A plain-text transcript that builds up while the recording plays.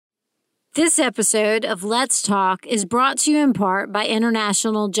This episode of Let's Talk is brought to you in part by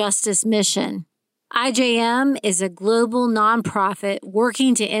International Justice Mission. IJM is a global nonprofit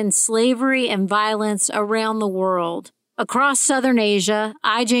working to end slavery and violence around the world. Across Southern Asia,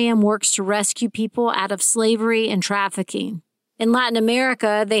 IJM works to rescue people out of slavery and trafficking. In Latin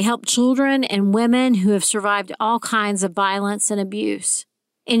America, they help children and women who have survived all kinds of violence and abuse.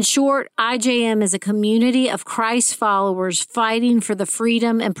 In short, IJM is a community of Christ followers fighting for the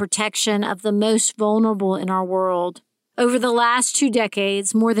freedom and protection of the most vulnerable in our world. Over the last 2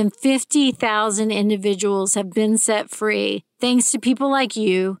 decades, more than 50,000 individuals have been set free, thanks to people like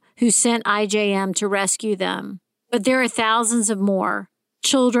you who sent IJM to rescue them. But there are thousands of more,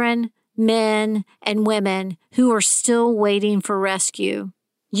 children, men, and women who are still waiting for rescue.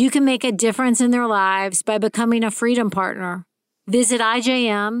 You can make a difference in their lives by becoming a Freedom Partner. Visit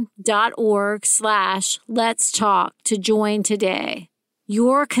IJM.org/Let's Talk to join today.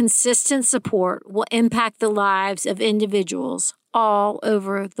 Your consistent support will impact the lives of individuals all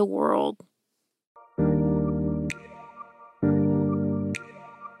over the world.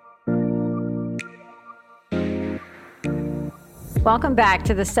 Welcome back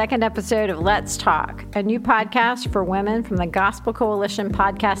to the second episode of Let's Talk, a new podcast for women from the Gospel Coalition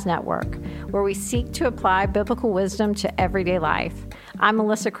Podcast Network, where we seek to apply biblical wisdom to everyday life. I'm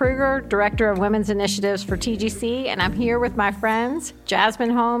Melissa Kruger, Director of Women's Initiatives for TGC, and I'm here with my friends, Jasmine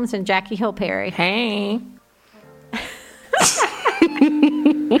Holmes and Jackie Hill-Perry. Hey.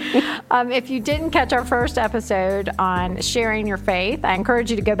 If you didn't catch our first episode on sharing your faith, I encourage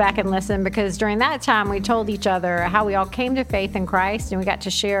you to go back and listen, because during that time we told each other how we all came to faith in Christ, and we got to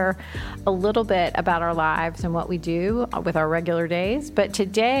share a little bit about our lives and what we do with our regular days. But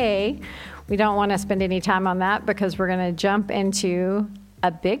today we don't want to spend any time on that, because we're going to jump into a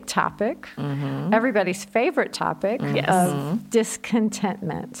big topic, everybody's favorite topic of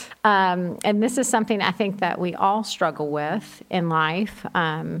discontentment. And this is something I think that we all struggle with in life.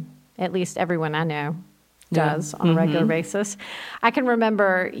 At least everyone I know does on a regular basis. I can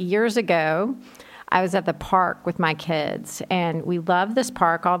remember years ago, I was at the park with my kids, and we loved this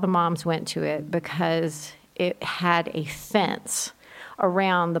park. All the moms went to it because it had a fence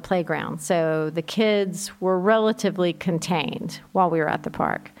around the playground. So the kids were relatively contained while we were at the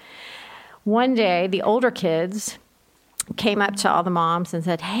park. One day, the older kids came up to all the moms and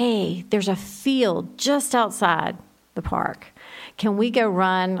said, "Hey, there's a field just outside the park. Can we go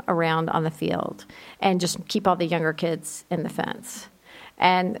run around on the field and just keep all the younger kids in the fence?"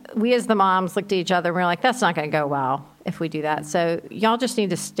 And we as the moms looked at each other and we were like, that's not going to go well if we do that. So y'all just need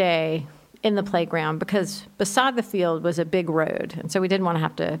to stay in the playground, because beside the field was a big road. And so we didn't want to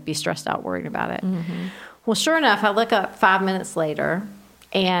have to be stressed out worrying about it. Well, sure enough, I look up 5 minutes later,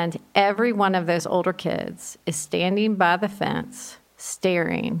 and every one of those older kids is standing by the fence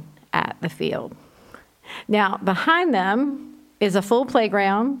staring at the field. Now, behind them is a full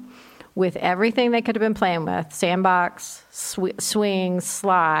playground with everything they could have been playing with: sandbox, swing,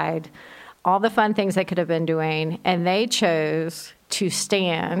 slide, all the fun things they could have been doing. And they chose to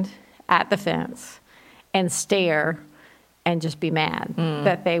stand at the fence and stare and just be mad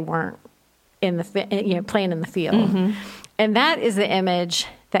that they weren't in the playing in the field. And that is the image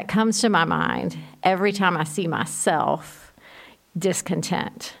that comes to my mind every time I see myself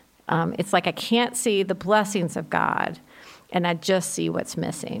discontent. It's like I can't see the blessings of God, and I just see what's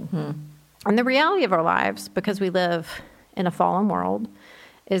missing. And the reality of our lives, because we live in a fallen world,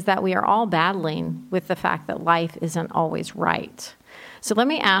 is that we are all battling with the fact that life isn't always right. So let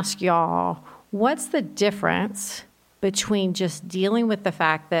me ask y'all, what's the difference between just dealing with the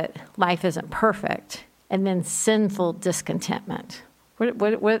fact that life isn't perfect and then sinful discontentment?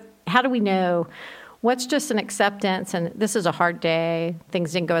 How do we know what's just an acceptance and this is a hard day,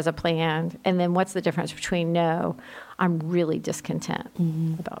 things didn't go as I planned, and then what's the difference between, no, I'm really discontent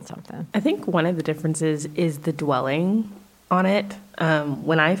about something? I think one of the differences is the dwelling on it.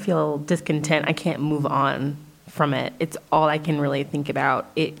 When I feel discontent, I can't move on from it. It's all I can really think about.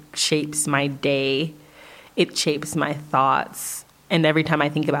 It shapes my day. It shapes my thoughts. And every time I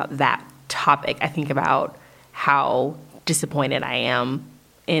think about that topic, I think about how disappointed I am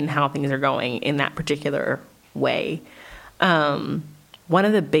in how things are going in that particular way. One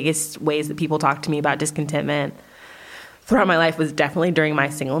of the biggest ways that people talk to me about discontentment throughout my life was definitely during my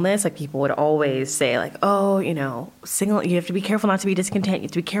singleness. Like, people would always say, like, oh, single, you have to be careful not to be discontent. You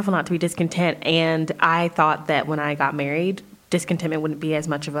have to be careful not to be discontent. And I thought that when I got married, discontentment wouldn't be as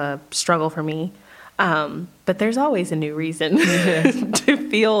much of a struggle for me. But there's always a new reason to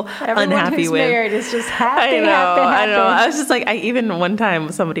feel Everyone unhappy who's with. married is just happy, I know. happy. I was just like, even one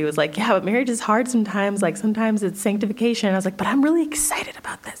time somebody was like, yeah, but marriage is hard sometimes. Like sometimes it's sanctification. And I was like, but I'm really excited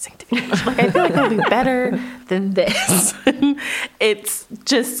about that sanctification. Like I feel like it'll be better than this. It's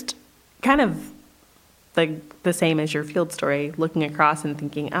just kind of like the same as your field story, looking across and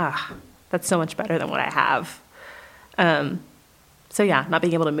thinking, that's so much better than what I have. So yeah, not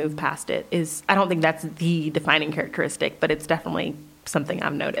being able to move past it I don't think that's the defining characteristic, but it's definitely something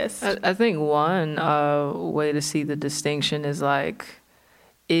I've noticed. I think one way to see the distinction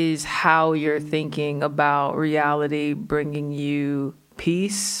is how you're thinking about reality bringing you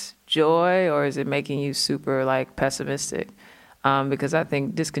peace, joy, or is it making you super pessimistic? Because I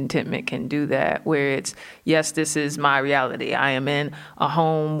think discontentment can do that, where it's, yes, this is my reality. I am in a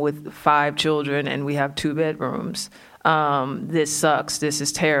home with 5 children and we have 2 bedrooms. This sucks. This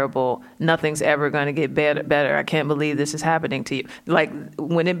is terrible. Nothing's ever going to get better. I can't believe this is happening to you. Like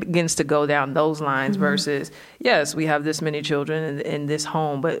when it begins to go down those lines versus, yes, we have this many children in this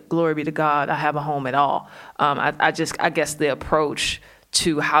home, but glory be to God, I have a home at all. I guess the approach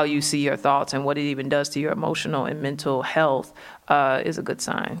to how you see your thoughts and what it even does to your emotional and mental health is a good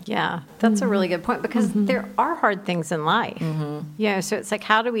sign. Yeah, that's a really good point, because there are hard things in life. So it's like,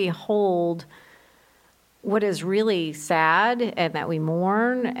 how do we hold what is really sad and that we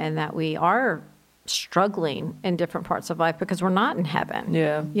mourn and that we are struggling in different parts of life because we're not in heaven.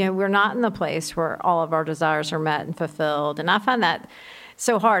 Yeah. We're not in the place where all of our desires are met and fulfilled. And I find that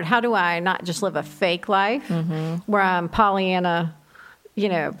so hard. How do I not just live a fake life where I'm Pollyanna,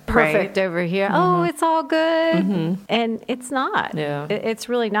 perfect over here? Oh, it's all good. And it's not. Yeah. It's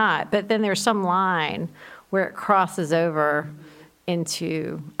really not. But then there's some line where it crosses over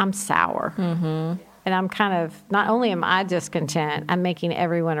into I'm sour. And I'm kind of, not only am I discontent, I'm making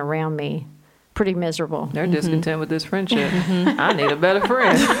everyone around me pretty miserable. They're discontent with this friendship. I need a better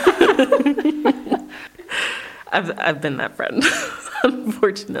friend. I've been that friend,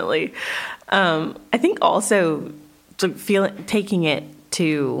 unfortunately. I think also taking it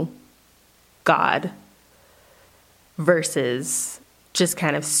to God versus just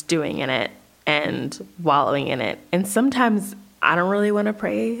kind of stewing in it and wallowing in it. And sometimes I don't really want to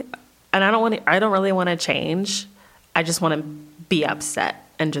pray. And I don't really want to change. I just want to be upset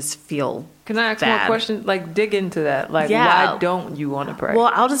and just feel Can I ask bad. more questions? Dig into that. Why don't you want to pray?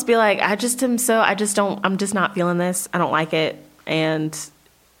 Well, I'll just be like, I'm just not feeling this. I don't like it. And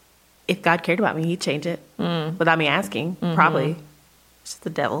if God cared about me, he'd change it without me asking, probably. It's just the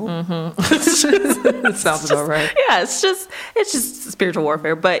devil. It sounds about right. Yeah, it's just spiritual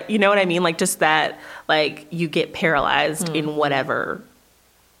warfare. But you know what I mean? Just that, you get paralyzed in whatever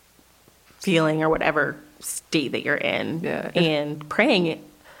feeling or whatever state that you're in. Yeah. And praying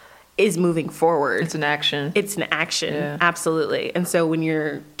is moving forward. It's an action. Yeah. Absolutely. And so when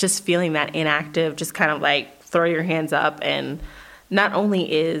you're just feeling that inactive, just kind of throw your hands up, and not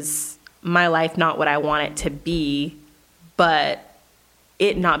only is my life not what I want it to be, but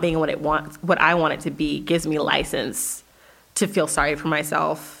it not being what I want it to be gives me license to feel sorry for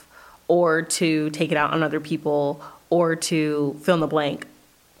myself or to take it out on other people or to fill in the blank.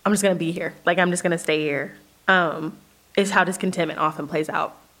 I'm just going to be here. I'm just going to stay here. Is how discontentment often plays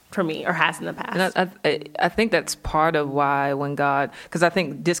out for me, or has in the past. And I think that's part of why because I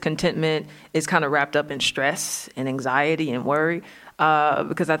think discontentment is kind of wrapped up in stress and anxiety and worry.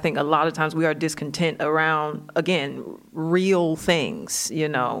 Because I think a lot of times we are discontent around, again, real things,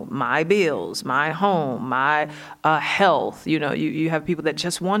 my bills, my home, my health. You have people that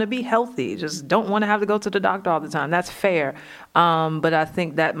just want to be healthy, just don't want to have to go to the doctor all the time. That's fair. But I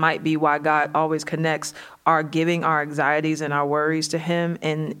think that might be why God always connects our giving, our anxieties and our worries to him,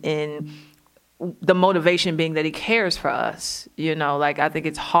 in the motivation being that he cares for us. I think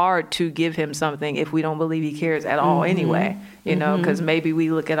it's hard to give him something if we don't believe he cares at all anyway, because maybe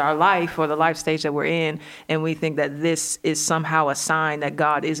we look at our life or the life stage that we're in and we think that this is somehow a sign that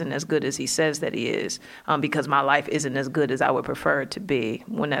God isn't as good as he says that he is, because my life isn't as good as I would prefer it to be,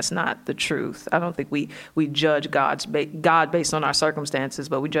 when that's not the truth. I don't think we judge God based on our circumstances,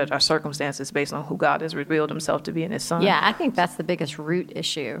 but we judge our circumstances based on who God has revealed himself to be in his son. Yeah, I think that's the biggest root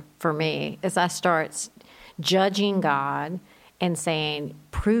issue for me, is I start judging God and saying,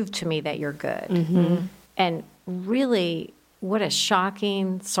 prove to me that you're good. And really, what a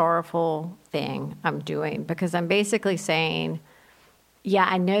shocking, sorrowful thing I'm doing, because I'm basically saying, yeah,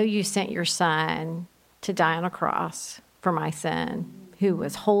 I know you sent your son to die on a cross for my sin, who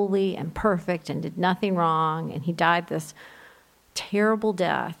was holy and perfect and did nothing wrong, and he died this terrible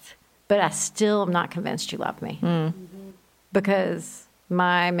death, but I still am not convinced you love me. Because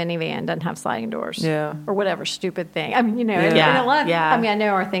my minivan doesn't have sliding doors. Yeah. Or whatever stupid thing. I mean, you know, Yeah. and a lot, Yeah. I mean, I know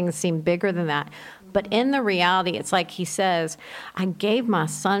our things seem bigger than that. But in the reality, it's like he says, I gave my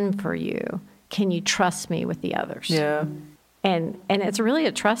son for you. Can you trust me with the others? Yeah. And it's really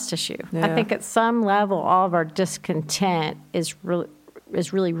a trust issue. Yeah. I think at some level, all of our discontent is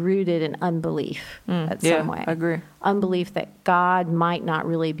really rooted in unbelief at some way. I agree. Unbelief that God might not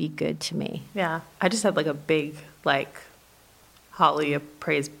really be good to me. Yeah. I just had like a big, like, Hallelujah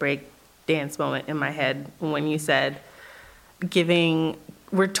praise break dance moment in my head when you said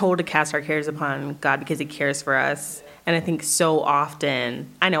we're told to cast our cares upon God because he cares for us. And I think so often,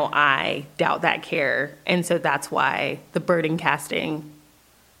 I know I doubt that care. And so that's why the burden casting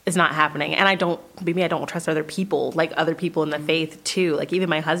is not happening. And maybe I don't trust other people, like other people in the faith too. Like even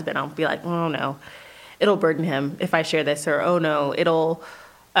my husband, I'll be like, oh no, it'll burden him if I share this, or oh no, it'll,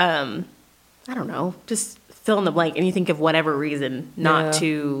 I don't know, just fill in the blank. And you think of whatever reason not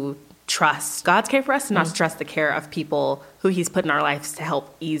to trust God's care for us and not to trust the care of people who he's put in our lives to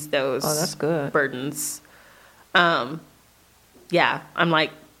help ease those that's good. burdens. Yeah, I'm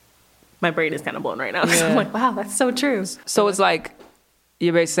like, my brain is kind of blown right now. So I'm like, wow, that's so true. So it's like,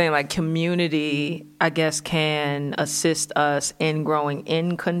 you're basically saying like community, I guess, can assist us in growing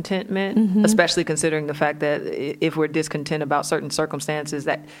in contentment, especially considering the fact that if we're discontent about certain circumstances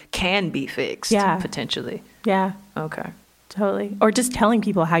that can be fixed potentially. Yeah. Okay. Totally. Or just telling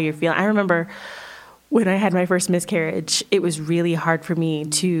people how you're feeling. I remember when I had my first miscarriage, it was really hard for me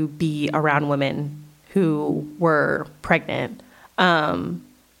to be around women who were pregnant. And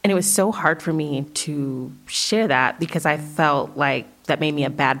it was so hard for me to share that because I felt like that made me a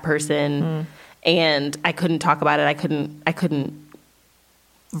bad person and I couldn't talk about it. I couldn't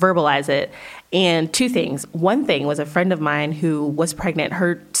verbalize it. And two things. One thing was a friend of mine who was pregnant.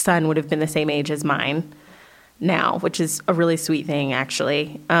 Her son would have been the same age as mine now, which is a really sweet thing,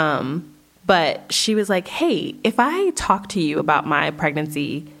 actually. But she was like, hey, if I talk to you about my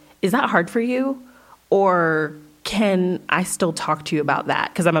pregnancy, is that hard for you? Or can I still talk to you about that?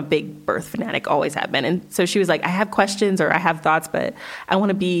 Because I'm a big birth fanatic, always have been. And so she was like, I have questions or I have thoughts, but I want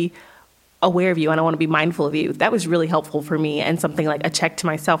to be aware of you and I want to be mindful of you. That was really helpful for me and something like a check to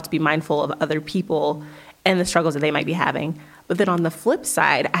myself to be mindful of other people and the struggles that they might be having. But then on the flip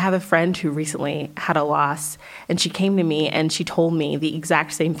side, I have a friend who recently had a loss, and she came to me and she told me the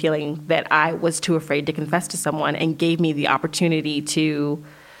exact same feeling that I was too afraid to confess to someone, and gave me the opportunity to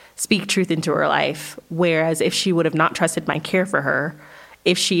speak truth into her life. Whereas if she would have not trusted my care for her,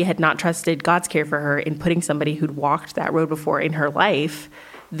 if she had not trusted God's care for her in putting somebody who'd walked that road before in her life,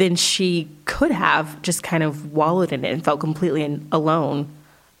 then she could have just kind of wallowed in it and felt completely alone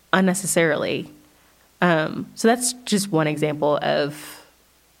unnecessarily. So that's just one example of,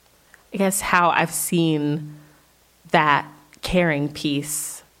 I guess, how I've seen that caring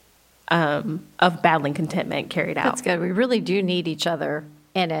piece of battling contentment carried out. That's good. We really do need each other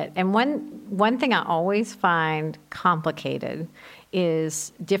in it. And one thing I always find complicated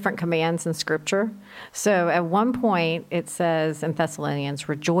is different commands in Scripture. So at one point it says in Thessalonians,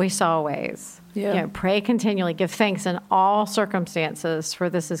 rejoice always. Yeah. You know, pray continually, give thanks in all circumstances, for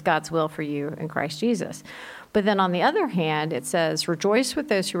this is God's will for you in Christ Jesus. But then on the other hand, it says, rejoice with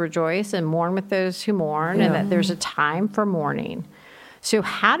those who rejoice and mourn with those who mourn, and that there's a time for mourning. So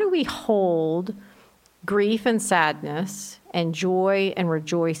how do we hold grief and sadness and joy and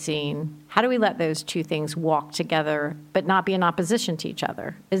rejoicing? How do we let those two things walk together but not be in opposition to each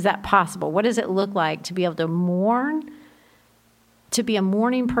other? Is that possible? What does it look like to be able to mourn, to be a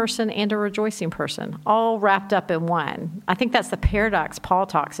mourning person and a rejoicing person, all wrapped up in one? I think that's the paradox Paul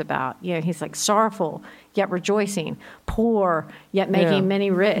talks about. You know, he's like sorrowful, yet rejoicing, poor, yet making many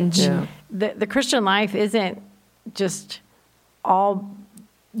rich. Yeah. The Christian life isn't just all,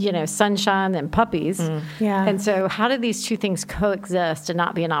 you know, sunshine and puppies. Yeah. And so how do these two things coexist and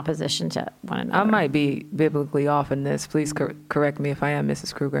not be in opposition to one another? I might be biblically off in this. Please correct me if I am,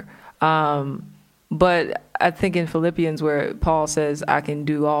 Mrs. Kruger. But I think in Philippians, where Paul says, I can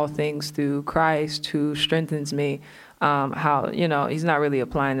do all things through Christ who strengthens me, how, you know, he's not really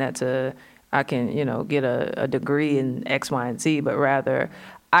applying that to, I can, you know, get a degree in X, Y, and Z, but rather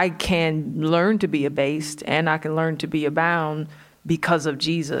I can learn to be abased and I can learn to be abound because of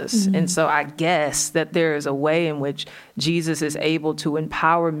Jesus. And so I guess that there is a way in which Jesus is able to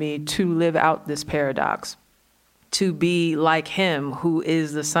empower me to live out this paradox, to be like him, who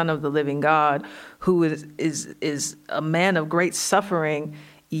is the Son of the living God, who is a man of great suffering,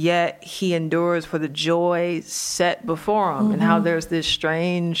 yet he endures for the joy set before him. And how there's this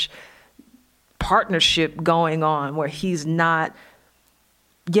strange partnership going on where he's not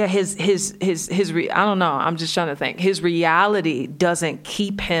yeah, I don't know. I'm just trying to think. His reality doesn't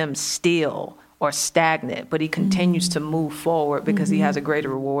keep him still or stagnant, but he continues to move forward because he has a greater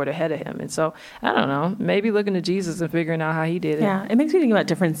reward ahead of him. And so, I don't know, maybe looking to Jesus and figuring out how he did it. Yeah, it makes me think about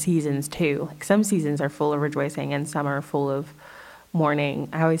different seasons too. Like some seasons are full of rejoicing and some are full of mourning.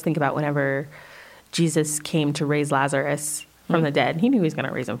 I always think about whenever Jesus came to raise Lazarus from the dead. He knew he was going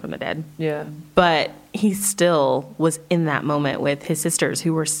to raise him from the dead. Yeah. But he still was in that moment with his sisters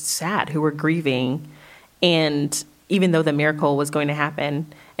who were sad, who were grieving. And even though the miracle was going to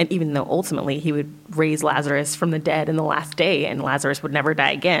happen, and even though ultimately he would raise Lazarus from the dead in the last day and Lazarus would never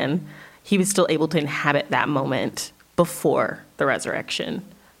die again, he was still able to inhabit that moment before the resurrection,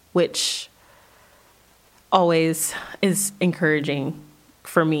 which always is encouraging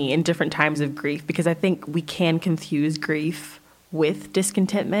for me in different times of grief, because I think we can confuse grief with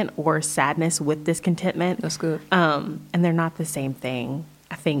discontentment or sadness with discontentment. That's good. And they're not the same thing.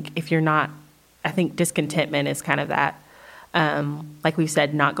 I think discontentment is kind of that, like we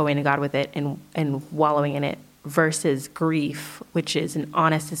said, not going to God with it and wallowing in it, versus grief, which is an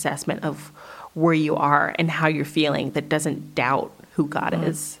honest assessment of where you are and how you're feeling that doesn't doubt who God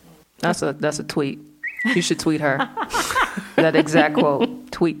is. That's a tweet. You should tweet her. That exact quote.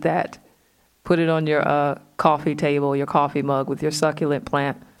 Tweet that. Put it on your coffee table, your coffee mug with your succulent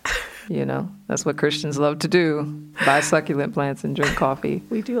plant. You know, that's what Christians love to do. Buy succulent plants and drink coffee.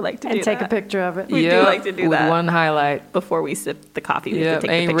 We do like to and do take that. a picture of it. We do like to do with that. one highlight. Before we sip the coffee, we have to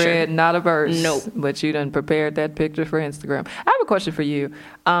take ain't the picture. read not a verse. Nope. But you done prepared that picture for Instagram. I have a question for you.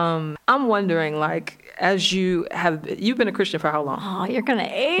 I'm wondering, like, you've been a Christian for how long? Oh, you're going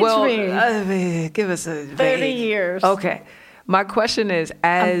to age me. Give us a 30 years. Okay. My question is,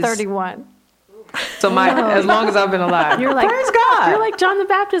 I'm 31. So as long as I've been alive. You're like, praise God. You're like John the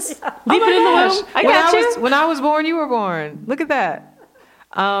Baptist. Leap it in the womb. I got you. When I was born, you were born. Look at that.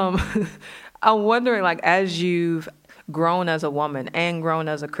 I'm wondering, like, as you've grown as a woman and grown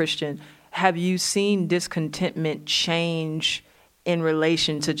as a Christian, have you seen discontentment change in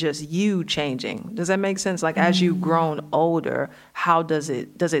relation to just you changing? Does that make sense? Like, as you've grown older, how does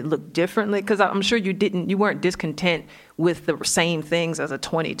it look differently? Because I'm sure you weren't discontent with the same things as a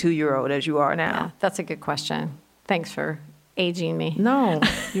 22-year-old as you are now. Yeah, that's a good question. Thanks for aging me. No,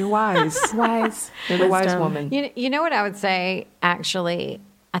 you're wise. You're the wise woman. You know what I would say, actually?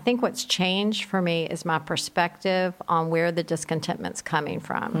 I think what's changed for me is my perspective on where the discontentment's coming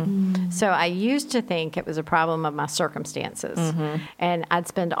from. Mm-hmm. So I used to think it was a problem of my circumstances. Mm-hmm. And I'd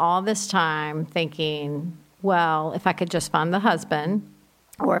spend all this time thinking, well, if I could just find the husband,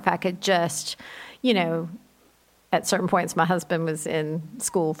 or if I could just, at certain points, my husband was in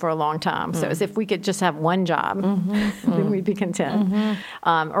school for a long time. So as if we could just have one job, then we'd be content.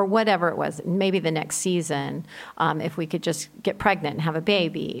 Or whatever it was, maybe the next season, if we could just get pregnant and have a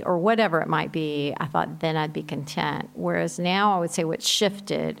baby, or whatever it might be, I thought then I'd be content. Whereas now I would say what's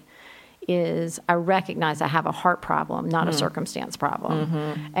shifted is I recognize I have a heart problem, not a circumstance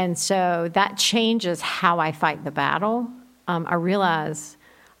problem. And so that changes how I fight the battle. I realize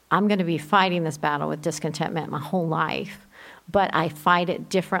I'm going to be fighting this battle with discontentment my whole life, but I fight it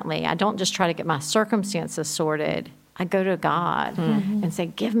differently. I don't just try to get my circumstances sorted. I go to God and say,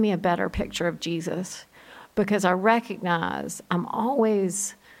 give me a better picture of Jesus, because I recognize I'm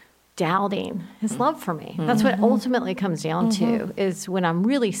always doubting his love for me. That's what ultimately comes down to, is when I'm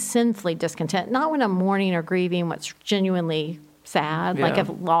really sinfully discontent, not when I'm mourning or grieving what's genuinely sad, like a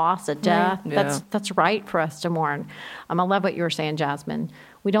loss, a death. Right. Yeah. That's right for us to mourn. I love what you were saying, Jasmine.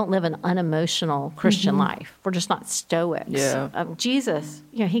 We don't live an unemotional Christian life. We're just not stoics. Yeah. Jesus,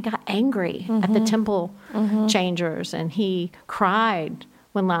 he got angry at the temple changers, and he cried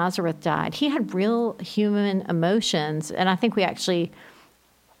when Lazarus died. He had real human emotions, and I think we actually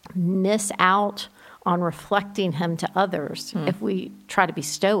miss out on reflecting him to others if we try to be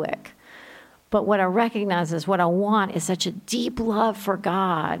stoic. But what I recognize is what I want is such a deep love for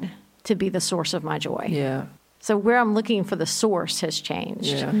God to be the source of my joy. Yeah. So where I'm looking for the source has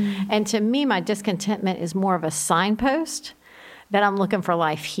changed. Yeah. And to me, my discontentment is more of a signpost that I'm looking for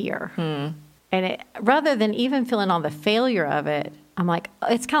life here. And rather than even feeling all the failure of it, I'm like,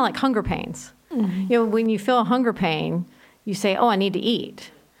 it's kind of like hunger pains. When you feel a hunger pain, you say, oh, I need to eat.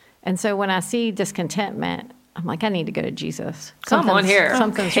 And so when I see discontentment, I'm like, I need to go to Jesus. Come on here.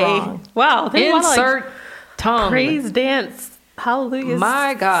 Something's wrong. Wow. Insert tongue. Praise dance. Hallelujah.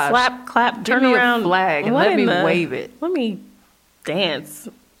 My God. Slap, clap, turn Give me around. a flag and What let me in the- wave it. Let me dance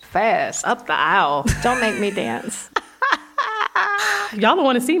Fast. up the aisle. Don't make me dance. Y'all don't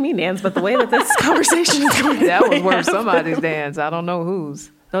want to see me dance, but the way that this conversation is going, That was worth somebody's dance. I don't know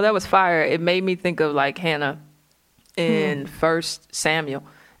whose. No, that was fire. It made me think of like Hannah in First Samuel,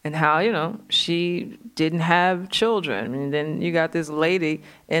 and how, she didn't have children. And then you got this lady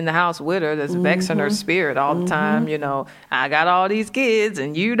in the house with her that's vexing her spirit all the time. I got all these kids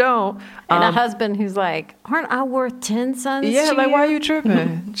and you don't. And a husband who's like, aren't I worth 10 sons? Yeah, to like, you? why are you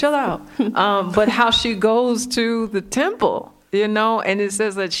tripping? Chill out. But how she goes to the temple, and it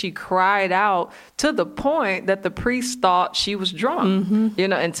says that she cried out to the point that the priest thought she was drunk,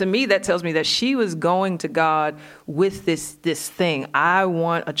 and to me, that tells me that she was going to God with this thing. I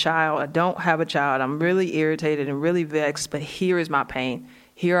want a child. I don't have a child. I'm really irritated and really vexed, but here is my pain.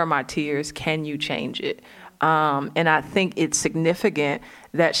 Here are my tears. Can you change it? And I think it's significant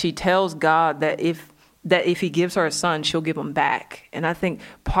that she tells God that if he gives her a son, she'll give him back. And I think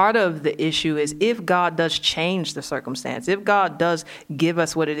part of the issue is if God does change the circumstance, if God does give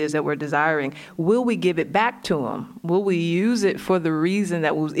us what it is that we're desiring, will we give it back to him? Will we use it for the reason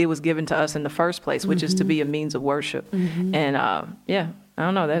that it was given to us in the first place, which is to be a means of worship? And I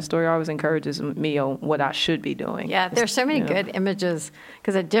don't know. That story always encourages me on what I should be doing. Yeah, there's so many good images,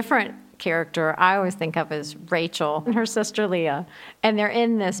 because a different character I always think of is Rachel and her sister Leah, and they're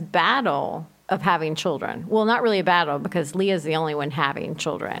in this battle of having children. Well, not really a battle, because Leah's the only one having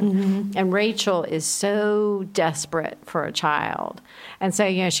children. And Rachel is so desperate for a child. And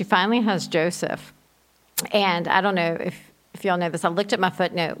so, she finally has Joseph. And I don't know if y'all know this. I looked at my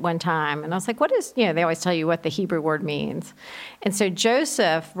footnote one time and I was like, what is, they always tell you what the Hebrew word means. And so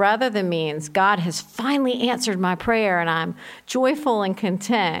Joseph, rather than means God has finally answered my prayer and I'm joyful and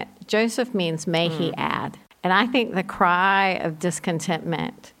content, Joseph means may he add. And I think the cry of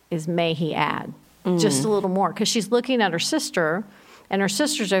discontentment is may he add just a little more, because she's looking at her sister, and her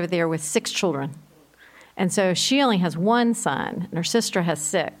sister's over there with 6 children. And so she only has 1 son, and her sister has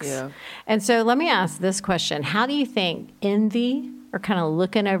 6. Yeah. And so let me ask this question. How do you think envy, or kind of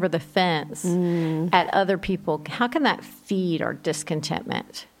looking over the fence at other people, how can that feed our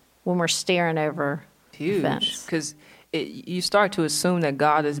discontentment when we're staring over the fence? Because you start to assume that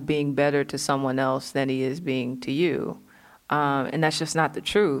God is being better to someone else than he is being to you. And that's just not the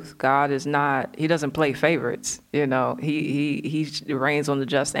truth. God is not, he doesn't play favorites. He reigns on the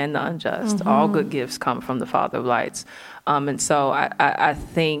just and the unjust. All good gifts come from the Father of lights. And so I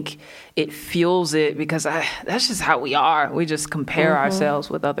think it fuels it, because that's just how we are. We just compare ourselves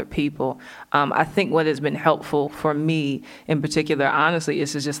with other people. I think what has been helpful for me in particular, honestly,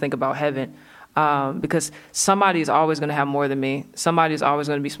 is to just think about heaven. Because somebody's always going to have more than me. Somebody's always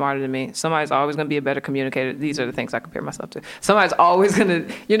going to be smarter than me. Somebody's always going to be a better communicator. These are the things I compare myself to. Somebody's always going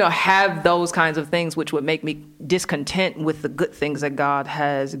to, have those kinds of things, which would make me discontent with the good things that God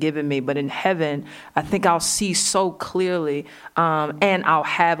has given me. But in heaven, I think I'll see so clearly, and I'll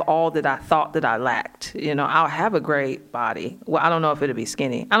have all that I thought that I lacked. I'll have a great body. Well, I don't know if it'll be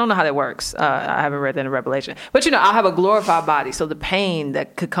skinny. I don't know how that works. I haven't read that in Revelation. But, I'll have a glorified body. So the pain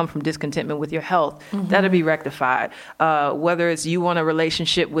that could come from discontentment with your health, that'll be rectified. Whether it's you want a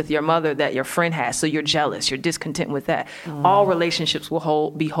relationship with your mother that your friend has, so you're jealous, you're discontent with that. All relationships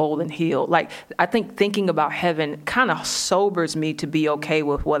will be whole and healed. Like, I think thinking about heaven kind of sobers me to be okay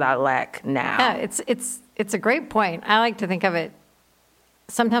with what I lack now. Yeah, it's a great point. I like to think of it,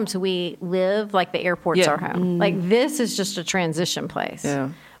 sometimes we live like the airport's our home. Like, this is just a transition place. Yeah.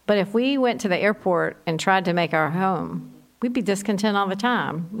 But if we went to the airport and tried to make our home, we'd be discontent all the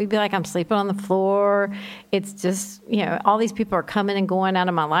time. We'd be like, I'm sleeping on the floor. It's just, all these people are coming and going out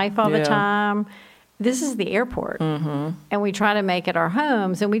of my life all the time. This is the airport. And we try to make it our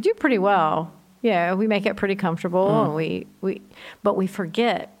homes, and we do pretty well. Yeah, we make it pretty comfortable, and but we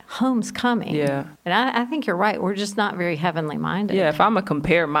forget home's coming. Yeah. And I think you're right. We're just not very heavenly minded. Yeah, if I'm going to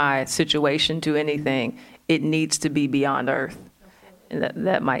compare my situation to anything, it needs to be beyond earth. And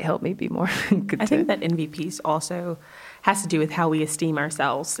that might help me be more content. I think that envy piece also has to do with how we esteem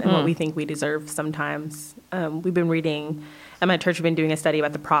ourselves and what we think we deserve sometimes. We've been reading, at my church, we've been doing a study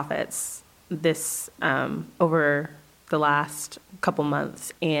about the prophets over the last couple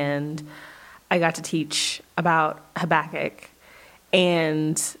months. And I got to teach about Habakkuk.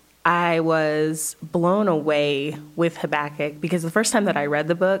 And I was blown away with Habakkuk, because the first time that I read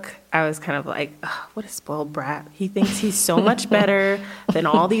the book, I was kind of like, oh, what a spoiled brat. He thinks he's so much better than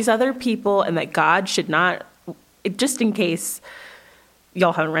all these other people, and that God should not, just in case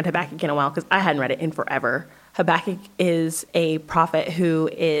y'all haven't read Habakkuk in a while, because I hadn't read it in forever. Habakkuk is a prophet who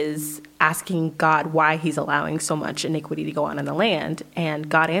is asking God why he's allowing so much iniquity to go on in the land. And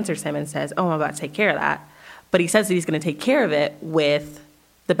God answers him and says, I'm about to take care of that. But he says that he's going to take care of it with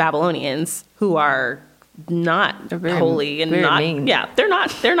the Babylonians, who are not holy and not mean. Yeah, they're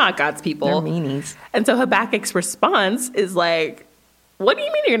not God's people. They're meanies. And so Habakkuk's response is like, what do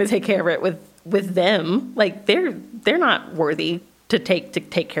you mean you're going to take care of it with with them, like they're not worthy to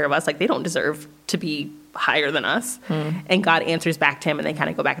take care of us. Like they don't deserve to be higher than us. And God answers back to him, and they kind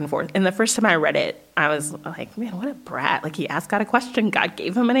of go back and forth. And the first time I read it, I was like, man, what a brat. Like he asked God a question, God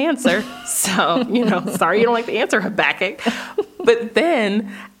gave him an answer. So, sorry you don't like the answer, Habakkuk. But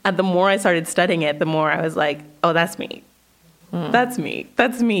then the more I started studying it, the more I was like, oh, that's me. That's me.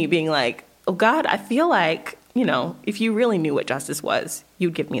 That's me being like, oh God, I feel like, if you really knew what justice was,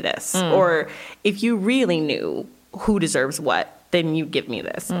 you'd give me this. Or if you really knew who deserves what, then you'd give me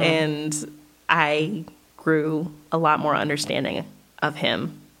this. And I grew a lot more understanding of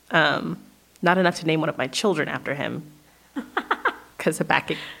him. Not enough to name one of my children after him, because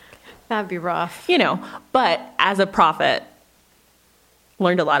Habakkuk. That'd be rough. But as a prophet,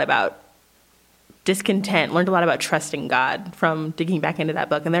 learned a lot about discontent, learned a lot about trusting God from digging back into that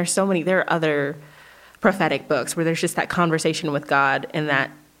book. And there are other prophetic books where there's just that conversation with God and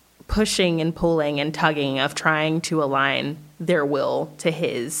that pushing and pulling and tugging of trying to align their will to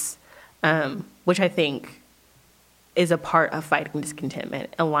his, which I think is a part of fighting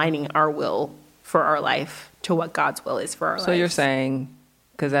discontentment, aligning our will for our life to what God's will is for our life. So you're saying,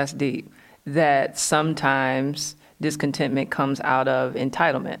 because that's deep, that sometimes discontentment comes out of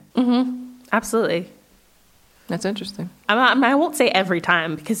entitlement. Absolutely. That's interesting. I won't say every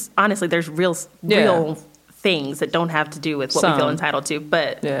time, because honestly, there's real things that don't have to do with what we feel entitled to,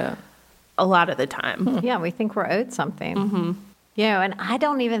 but a lot of the time. Yeah, we think we're owed something. And I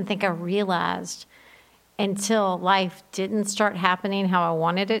don't even think I realized until life didn't start happening how I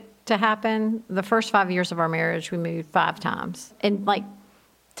wanted it to happen. The first 5 years of our marriage, we moved 5 times. And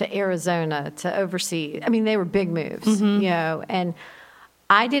to Arizona, to overseas. I mean, they were big moves, and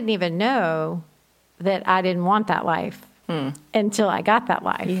I didn't even know that I didn't want that life until I got that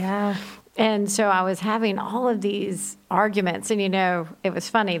life. Yeah. And so I was having all of these arguments, and it was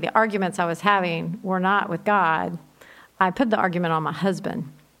funny. The arguments I was having were not with God. I put the argument on my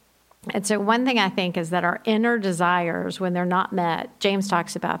husband. And so one thing I think is that our inner desires, when they're not met, James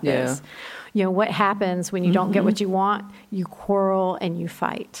talks about this. What happens when you don't get what you want? You quarrel and you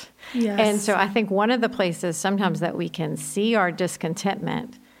fight. Yes. And so I think one of the places sometimes that we can see our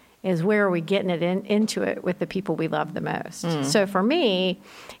discontentment is where are we getting it into it with the people we love the most. So for me,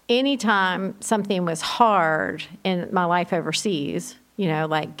 anytime something was hard in my life overseas,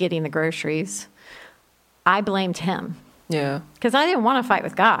 like getting the groceries, I blamed him. Yeah. Because I didn't want to fight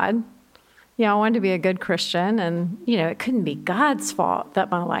with God. I wanted to be a good Christian, and, it couldn't be God's fault that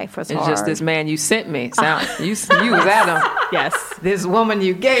my life was hard. It's just this man you sent me. You was Adam. Yes. This woman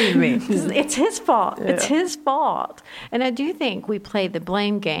you gave me. It's his fault. Yeah. It's his fault. And I do think we play the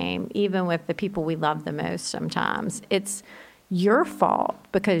blame game, even with the people we love the most sometimes. It's your fault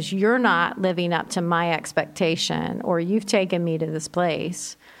because you're not living up to my expectation, or you've taken me to this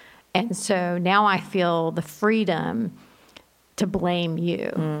place. And so now I feel the freedom to blame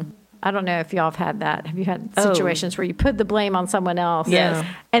you. I don't know if y'all have had that. Have you had situations where you put the blame on someone else? Yes.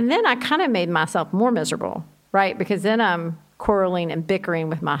 And then I kind of made myself more miserable, right? Because then I'm quarreling and bickering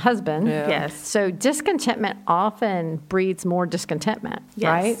with my husband. Yeah. Yes. So discontentment often breeds more discontentment,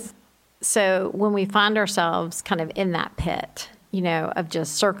 right? So when we find ourselves kind of in that pit, of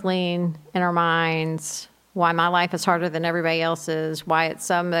just circling in our minds, why my life is harder than everybody else's, why it's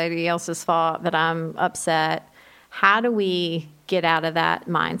somebody else's fault that I'm upset, how do we get out of that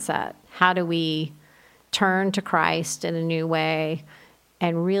mindset? How do we turn to Christ in a new way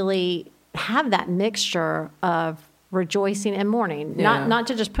and really have that mixture of rejoicing and mourning? Not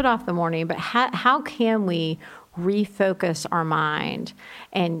to just put off the mourning, but how can we refocus our mind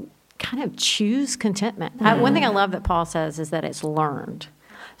and kind of choose contentment? One thing I love that Paul says is that it's learned.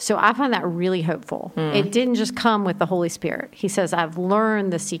 So I find that really hopeful. It didn't just come with the Holy Spirit. He says, I've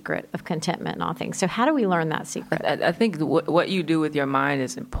learned the secret of contentment in all things. So how do we learn that secret? I think what you do with your mind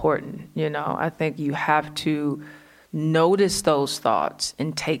is important. I think you have to notice those thoughts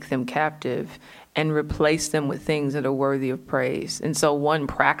and take them captive and replace them with things that are worthy of praise. And so one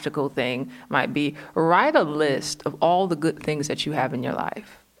practical thing might be write a list of all the good things that you have in your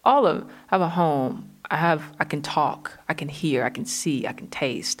life. All of them. I have a home. I can talk, I can hear, I can see, I can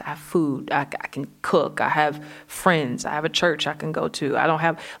taste, I have food, I can cook, I have friends, I have a church I can go to. I don't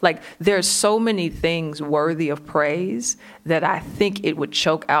have, there's so many things worthy of praise that I think it would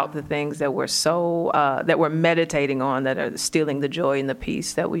choke out the things that we're that we're meditating on, that are stealing the joy and the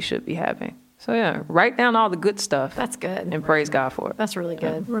peace that we should be having. So write down all the good stuff. That's good. And praise God for it. That's really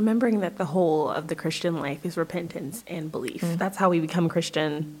good. Remembering that the whole of the Christian life is repentance and belief. That's how we become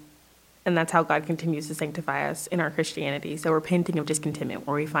Christian. And that's how God continues to sanctify us in our Christianity. So repenting of discontentment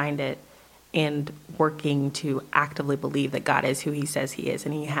where we find it, and working to actively believe that God is who he says he is,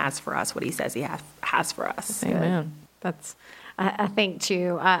 and he has for us what he says he has for us. Amen. I think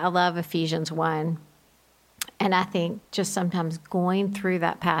too, I love Ephesians 1. And I think just sometimes going through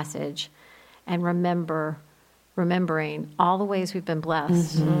that passage and remembering all the ways we've been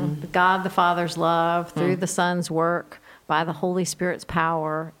blessed. Mm-hmm. God the Father's love, through the Son's work, by the Holy Spirit's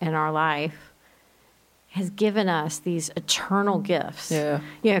power in our life, has given us these eternal gifts. Yeah.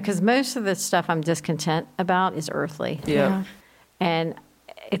 You know, because most of the stuff I'm discontent about is earthly. Yeah. And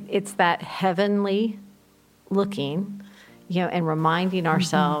it's that heavenly looking, you know, and reminding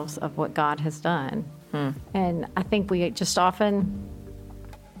ourselves of what God has done. And I think we just often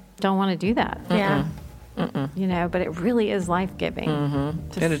don't want to do that. Yeah. You know, but it really is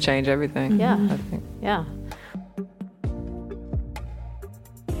life-giving. It'll change everything. Yeah. I think. Yeah.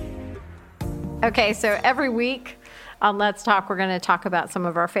 Okay, so every week on Let's Talk, we're going to talk about some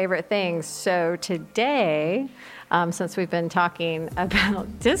of our favorite things. So today, since we've been talking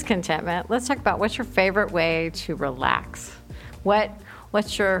about discontentment, let's talk about what's your favorite way to relax.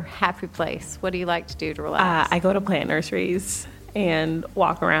 What's your happy place? What do you like to do to relax? I go to plant nurseries and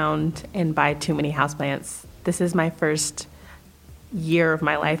walk around and buy too many houseplants. This is my first year of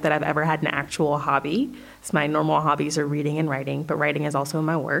my life that I've ever had an actual hobby. So my normal hobbies are reading and writing, but writing is also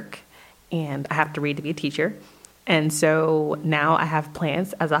my work. And I have to read to be a teacher. And so now I have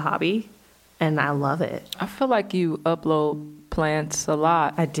plants as a hobby, and I love it. I feel like you upload plants a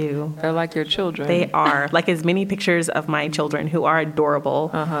lot. I do. They're like your children. They are. Like as many pictures of my children who are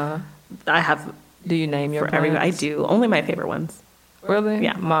adorable. I have. Do you name your plants? Everybody. I do. Only my favorite ones. Really?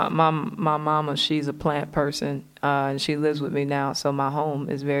 Yeah. My mama, she's a plant person, and she lives with me now, so my home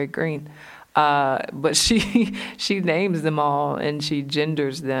is very green. But she names them all and she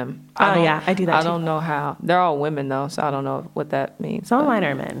genders them. I do that I too. don't know how. They're all women though, so I don't know what that means. Some of mine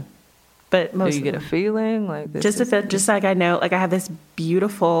are men, but most do you get a feeling like this? Just like I know, like I have this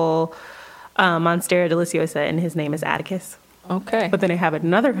beautiful Monstera deliciosa, and his name is Atticus. Okay. But then I have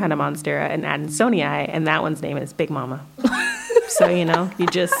another kind of Monstera, an Adansonii, and that one's name is Big Mama. So you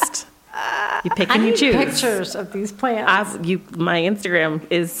just. You pick and you choose. Pictures of these plants. My Instagram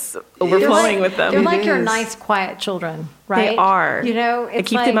is overflowing with them. They're like your nice, quiet children, right? They are. You know, I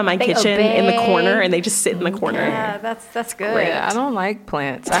keep them in my kitchen in the corner, and they just sit in the corner. Yeah, that's good. Great. I don't like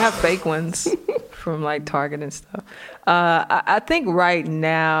plants. I have fake ones from like Target and stuff. I think right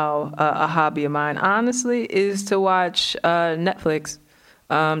now a hobby of mine, honestly, is to watch Netflix.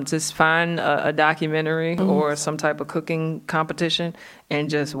 Just find a documentary or some type of cooking competition and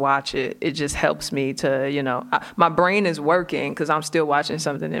just watch it. It just helps me to, my brain is working because I'm still watching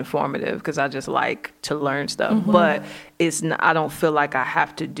something informative because I just like to learn stuff. But I don't feel like I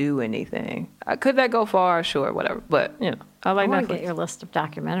have to do anything. Could that go far? Sure, whatever. But, I like Netflix. I want to get your list of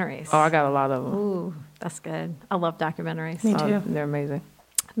documentaries. Oh, I got a lot of them. Ooh, that's good. I love documentaries. Me too. They're amazing.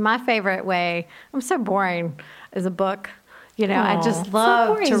 My favorite way, I'm so boring, is a book. I just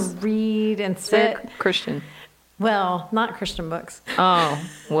love to read and sit. They're Christian. Well, not Christian books. Oh,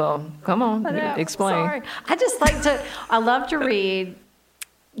 well, come on. Explain. Sorry. I love to read,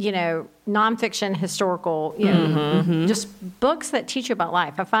 nonfiction, historical, just books that teach you about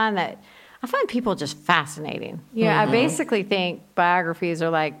life. I find people just fascinating. I basically think biographies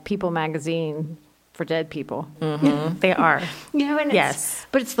are like People magazine for dead people. They are. Yes.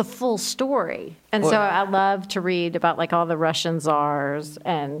 But it's the full story. And so I love to read about like all the Russian czars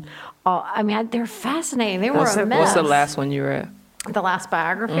and all. I mean, they're fascinating. They were a mess. What's the last one you read? The last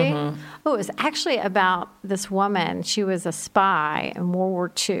biography? Oh, it was actually about this woman. She was a spy in World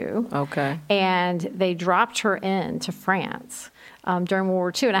War II. Okay. And they dropped her into France during World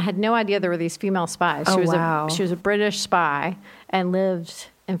War II. And I had no idea there were these female spies. She was a British spy and lived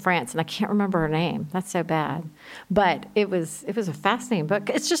in France, and I can't remember her name. That's so bad. But it was a fascinating book.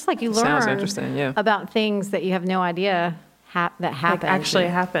 It's just like you learn about things that you have no idea that happened. Like actually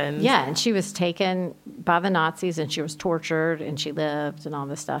happened. Yeah, and she was taken by the Nazis, and she was tortured, and she lived, and all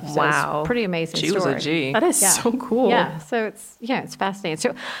this stuff. So it's pretty amazing she story. Was a G. That is so cool. Yeah, so it's fascinating.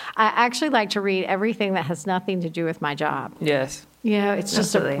 So I actually like to read everything that has nothing to do with my job. Yes. It's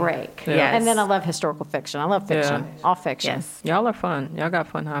just a break. Yeah. Yes. And then I love historical fiction. I love fiction. Yeah. All fiction. Yes. Y'all are fun. Y'all got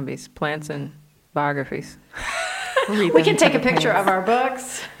fun hobbies. Plants and biographies. We can take a picture of our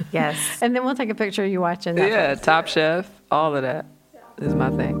books. Yes. And then we'll take a picture of you watching Netflix. Yeah, Top Chef, all of that is my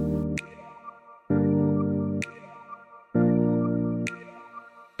thing.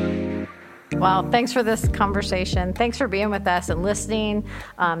 Well, thanks for this conversation. Thanks for being with us and listening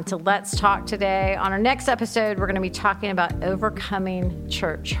to Let's Talk today. On our next episode, we're going to be talking about overcoming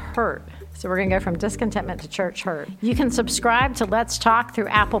church hurt. So we're going to go from discontentment to church hurt. You can subscribe to Let's Talk through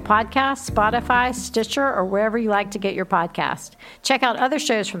Apple Podcasts, Spotify, Stitcher, or wherever you like to get your podcast. Check out other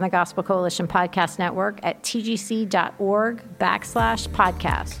shows from the Gospel Coalition Podcast Network at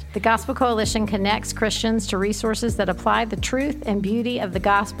tgc.org/podcast. The Gospel Coalition connects Christians to resources that apply the truth and beauty of the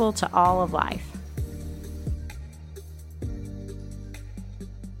gospel to all of life.